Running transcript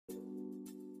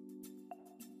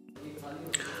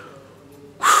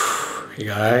Hey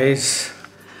guys,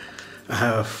 I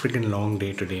have a freaking long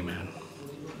day today, man.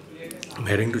 I'm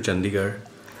heading to Chandigarh,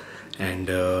 and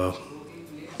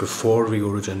before we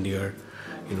go to Chandigarh,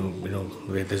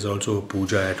 where there's also a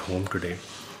puja at home today,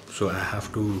 so I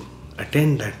have to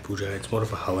attend that puja. It's more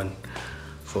of a havan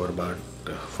for about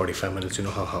 45 minutes. You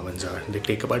know how havans are; they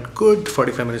take about good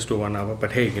 45 minutes to 1 hour.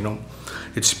 But hey,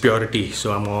 it's purity,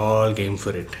 so I'm all game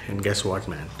for it. And guess what,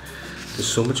 man? There's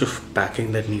so much of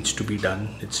packing that needs to be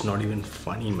done. It's not even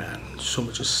funny, man. So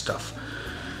much of stuff.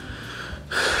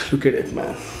 Look at it,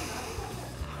 man.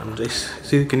 I'm just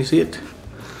see. Can you see it?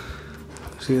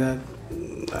 See that?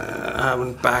 I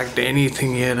haven't packed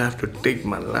anything yet. I have to take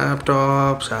my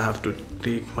laptops. I have to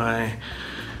take my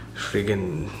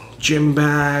friggin' gym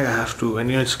bag. I have to,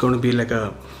 and it's going to be like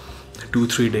a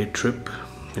 2-3 day trip.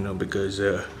 Because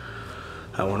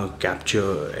I want to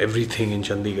capture everything in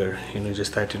Chandigarh.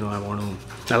 Just that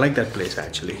I like that place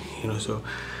actually.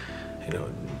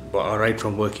 Right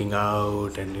from working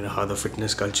out and how the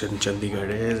fitness culture in Chandigarh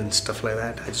is and stuff like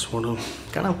that. I just want to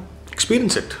kind of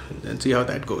experience it and see how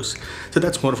that goes. So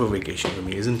that's more of a vacation for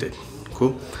me, isn't it?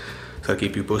 Cool. So I'll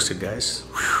keep you posted, guys.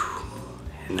 Whew.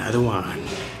 Another one.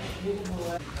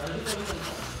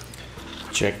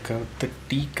 Check out the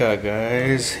tika,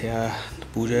 guys. Yeah, the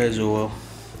puja is over.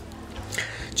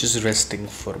 Just resting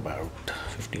for about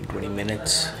 15-20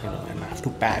 minutes, and I have to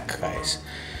pack, guys.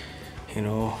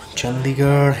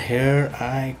 Chandigarh, here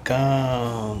I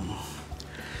come.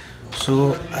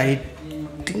 So I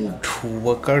didn't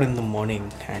work out in the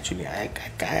morning actually.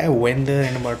 I went there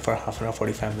in about for half an hour,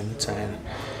 45 minutes, and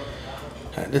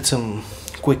I did some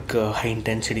quick high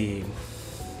intensity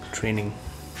training.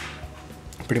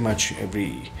 Pretty much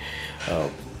every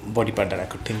body part that I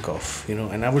could think of,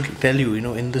 and I would tell you,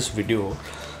 in this video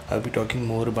I'll be talking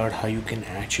more about how you can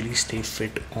actually stay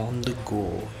fit on the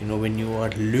go, when you are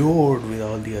lured with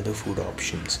all the other food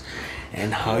options,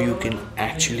 and how you can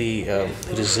actually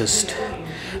resist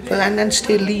and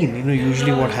stay lean.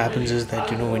 Usually what happens is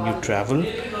that, when you travel,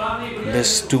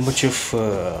 there's too much of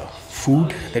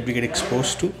food that we get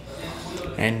exposed to,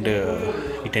 and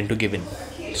we tend to give in.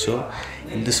 So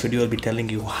in this video I'll be telling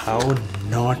you how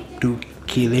not to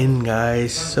kill in,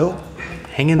 guys. So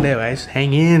hang in there, guys,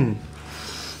 hang in.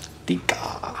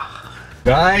 Tika.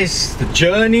 Guys, the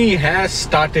journey has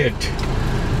started.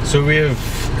 So we've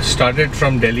started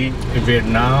from Delhi. We're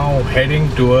now heading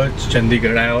towards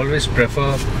Chandigarh. I always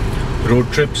prefer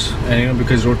road trips,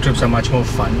 because road trips are much more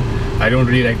fun. I don't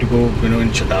really like to go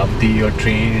in Shatabdi or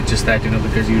train. It's just that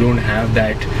because you don't have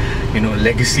that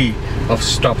legacy of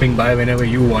stopping by whenever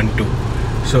you want to.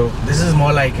 So this is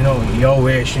more like your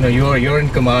wish. You're in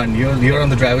command. You're on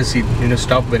the driver's seat.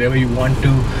 Stop wherever you want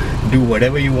to, do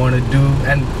whatever you want to do.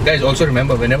 And guys, also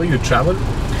remember, whenever you travel,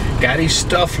 carry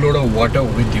stuff load of water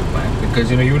with you, man, because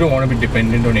you don't want to be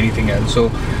dependent on anything else. So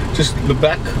just look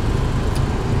back.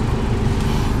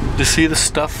 Just see the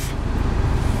stuff.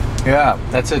 Yeah,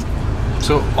 that's it.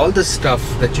 So all the stuff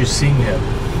that you're seeing here,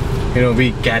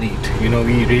 we carry it.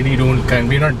 We really don't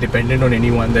we're not dependent on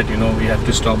anyone that we have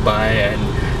to stop by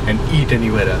and eat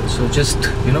anywhere else. So just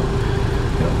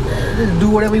do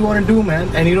whatever you want to do, man.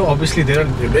 And obviously there are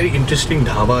very interesting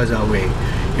dhabas our way.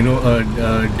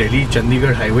 Delhi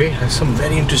Chandigarh highway has some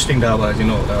very interesting dhabas.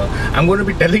 I'm going to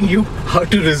be telling you how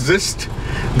to resist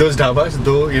those dhabas,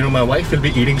 though my wife will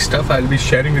be eating stuff. I'll be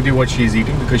sharing with you what she's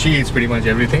eating, because she eats pretty much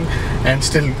everything and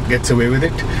still gets away with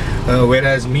it,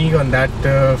 whereas me on that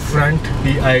front,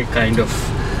 I kind of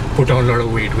put on a lot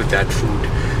of weight with that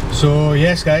food. So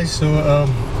yes, guys, so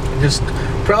just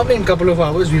probably in a couple of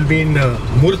hours we'll be in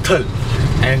Murthal,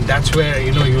 and that's where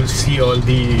you'll see all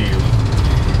the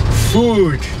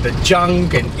food, the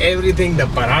junk and everything, the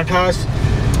parathas.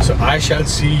 So I shall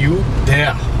see you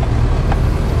there.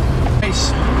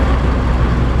 Nice.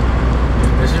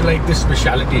 This is like the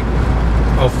speciality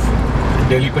of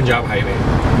Delhi Punjab highway.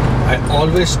 I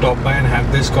always stop by and have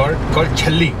this called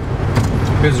challi.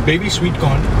 This baby sweet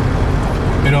corn.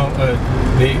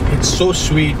 It's so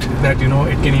sweet that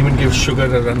it can even give sugar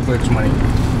a run for its money,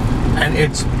 and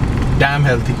it's damn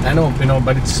healthy. I know,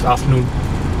 but it's afternoon,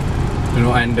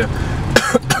 and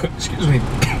excuse me.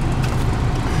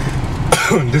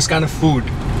 This kind of food,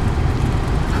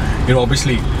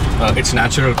 obviously it's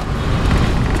natural,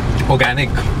 organic,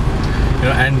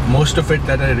 and most of it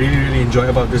that I really enjoy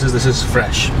about this is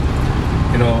fresh,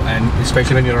 and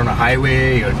especially when you're on a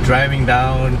highway, you're driving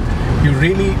down, you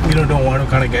really don't want to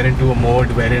kind of get into a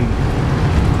mode wherein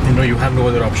you have no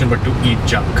other option but to eat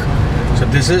junk. So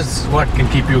this is what can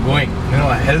keep you going,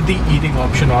 a healthy eating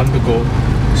option on the go.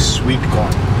 Sweet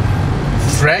corn,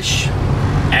 fresh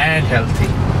and healthy.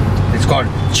 It's called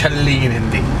challi in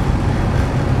Hindi.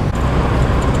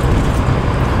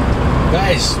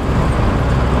 Guys,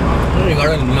 you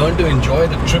gotta learn to enjoy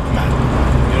the trip, man.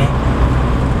 You know,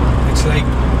 it's like,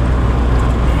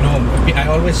 you know, I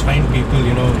always find people,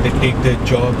 you know, they take their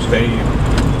jobs very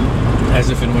as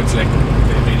if, you know, it's like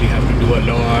they really have to do a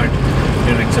lot,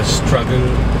 you know, it's a struggle.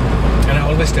 And I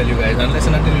always tell you guys, unless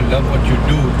and until you love what you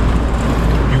do,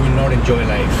 you will not enjoy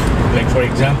life. Like, for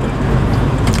example,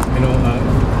 you know,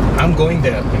 I'm going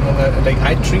there, you know, like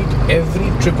I treat every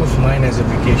trip of mine as a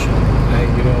vacation.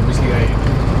 You know, obviously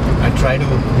I try to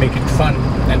make it fun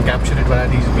and capture it via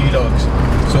these vlogs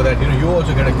so that, you know, you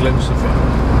also get a glimpse of it.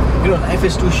 You know, life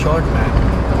is too short, man.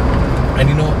 And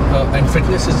you know, and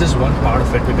fitness is just one part of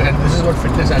it, and this is what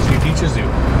fitness actually teaches you,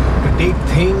 to take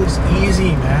things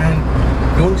easy, man.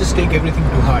 Don't just take everything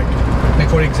too hard. Like,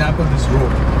 for example, this road,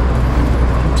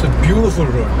 it's a beautiful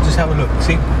road, just have a look,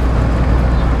 see, you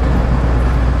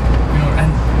know, and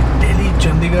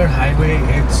Delhi-Chandigarh highway,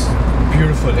 it's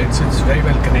beautiful, it's very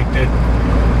well connected,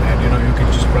 and you know, you can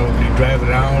just probably drive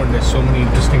around. There's so many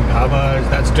interesting dhabas.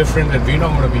 That's different, that we're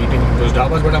not going to be eating on those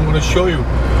dhabas, but I'm going to show you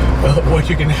what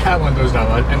you can have on those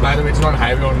dhabas. And by the way, it's not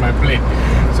highway on my plate,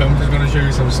 so I'm just going to show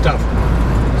you some stuff.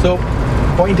 So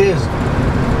point is,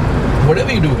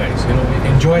 whatever you do, guys, you know,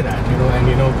 enjoy that, you know. And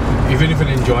you know, even if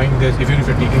you're enjoying this, even if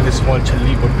you're taking this small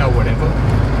challi, butta, whatever,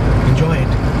 enjoy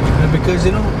it. Because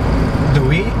you know, the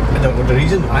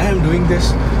reason why I'm doing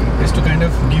this is to kind of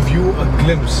give you a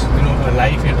glimpse, you know, a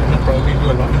life, you know, probably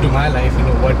into my life, you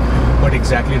know, what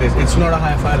exactly it is. It's not a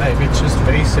hi-fi life, it's just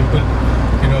very simple,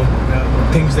 you know,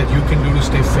 things that you can do to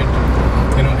stay fit,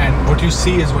 you know. And what you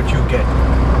see is what you get.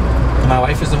 My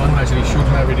wife is the one who actually shoots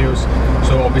my videos,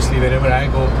 so obviously wherever I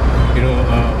go, you know,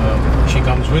 she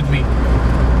comes with me.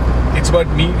 It's about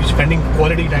me spending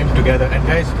quality time together. And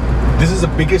guys, this is the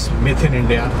biggest myth in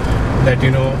India, that, you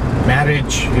know,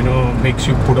 marriage, you know, makes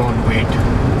you put on weight.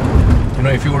 You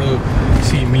know, if you were to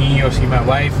see me or see my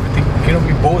wife, I think, you know,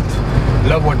 we both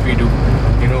love what we do,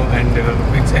 you know, and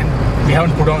we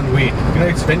haven't put on weight. You know,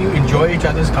 it's when you enjoy each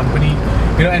other's company,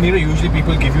 you know. And you know, usually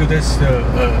people give you this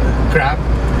crap.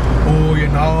 Oh, you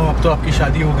know, ab to aapki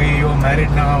shaadi ho gayi, you're married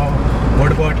now.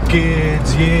 What about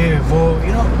kids? Yeah, wo,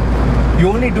 you know. You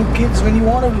only do kids when you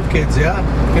want to do kids, yeah.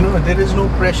 You know, there is no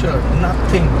pressure,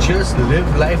 nothing. Just live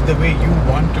life the way you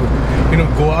want to. You know,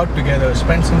 go out together,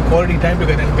 spend some quality time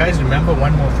together. And guys, remember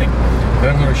one more thing that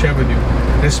I'm going to share with you.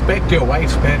 Respect your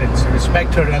wife's parents,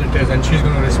 respect her relatives, and she's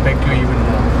going to respect you even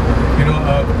more. You know,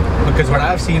 because what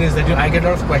I've seen is that, you know, I get a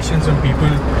lot of questions from people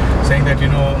saying that, you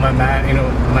know,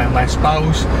 my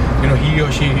spouse, you know, he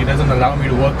or she doesn't allow me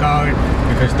to work out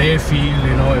because they feel,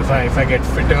 you know, if I get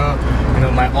fitter, you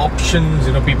know, my options,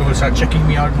 you know, people will start checking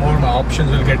me out more, my options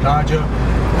will get larger.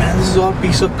 Man, this is all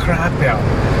piece of crap, yeah.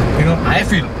 You know, I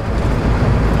feel,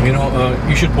 you know,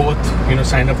 you should both, you know,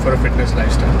 sign up for a fitness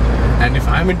lifestyle. And if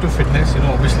I'm into fitness, you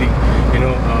know, obviously, you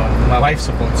know, my wife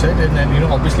supports it, and then, you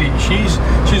know, obviously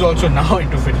she's also now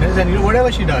into fitness, and you know,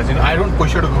 whatever she does, you know, I don't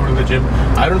push her to go to the gym,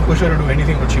 I don't push her to do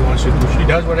anything what she wants to do. She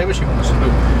does whatever she wants to do,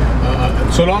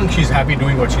 so long she's happy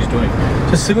doing what she's doing.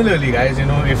 So similarly, guys, you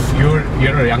know, if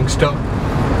you're a youngster,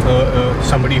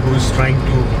 somebody who's trying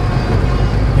to,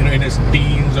 you know, in his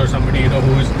teens, or somebody, you know,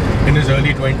 who's in his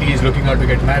early 20s looking out to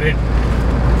get married,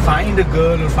 find a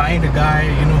girl or find a guy,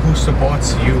 you know, who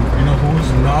supports you, you know,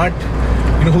 who's not,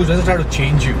 you know, who doesn't try to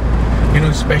change you. You know,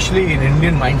 especially in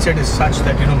Indian mindset is such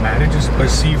that, you know, marriage is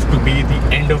perceived to be the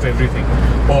end of everything.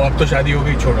 Oh, ab to shaadi ho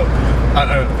gayi, chodo.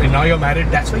 Now you're married.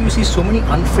 That's why you see so many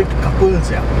unfit couples,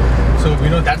 yeah. So, you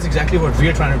know, that's exactly what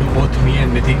we're trying to do, both me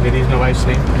and Nidhi. Nidhi is my wife's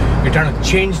name. We're trying to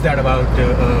change that about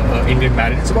Indian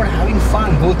marriage. It's about having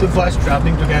fun, both of us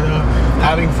traveling together,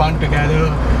 having fun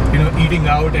together, you know, eating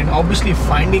out, and obviously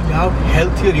finding out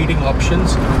healthier eating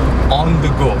options on the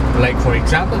go. Like, for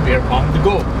example, we're on the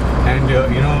go, and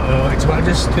you know, it's about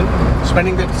just, you know,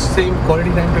 spending that same quality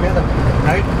time together,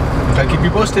 right? I'll keep you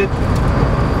posted.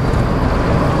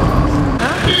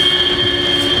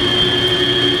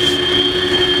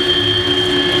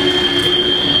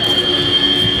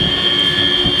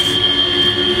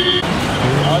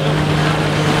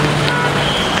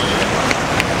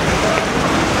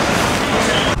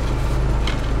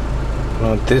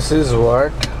 Now this is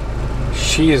what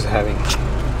she is having.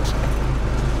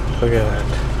 Look at that.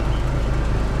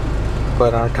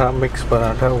 Paratha, mixed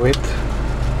paratha with,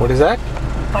 what is that?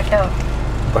 Butter.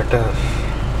 Butter.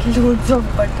 Loads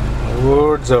of butter.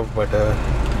 Loads of butter.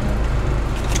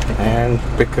 And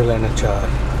pickle and achar.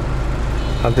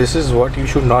 Now this is what you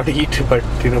should not eat, but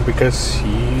you know, because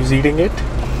she's eating it,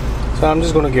 So I'm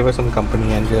just gonna give her some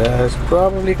company and just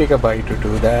probably take a bite or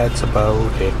two. That's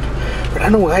about it. But I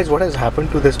don't know, guys, what has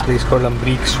happened to this place called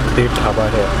Ambrik's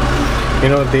Dhaba here. You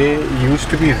know, they used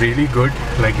to be really good,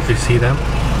 like if you see them.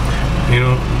 You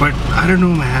know, but I don't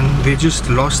know, man. They just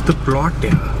lost the plot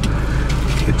there.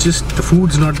 It's just the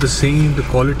food's not the same. The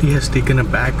quality has taken a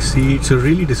back seat. So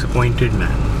really disappointed,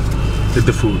 man, with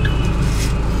the food.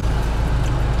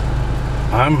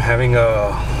 I'm having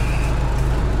a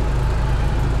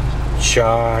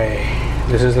chai.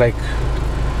 This is like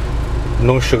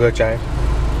no sugar chai.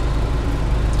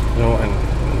 You know,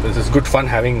 and this is good fun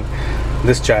having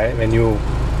this chai when you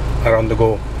are on the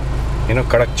go. You know,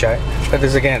 kadak chai. But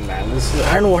this again, man, this is,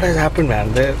 I don't know what has happened,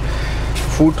 man. The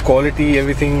food quality,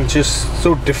 everything just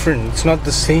so different. It's not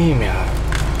the same, yeah.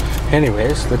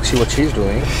 Anyways, let's see what she's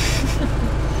doing.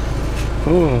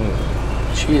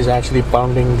 She is actually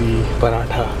pounding the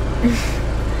paratha.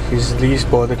 She's least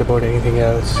bothered about anything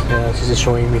else. Yeah, she's just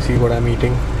showing me, see what I'm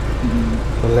eating.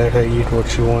 So let her eat what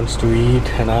she wants to eat,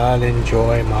 and I'll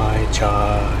enjoy my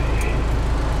chai.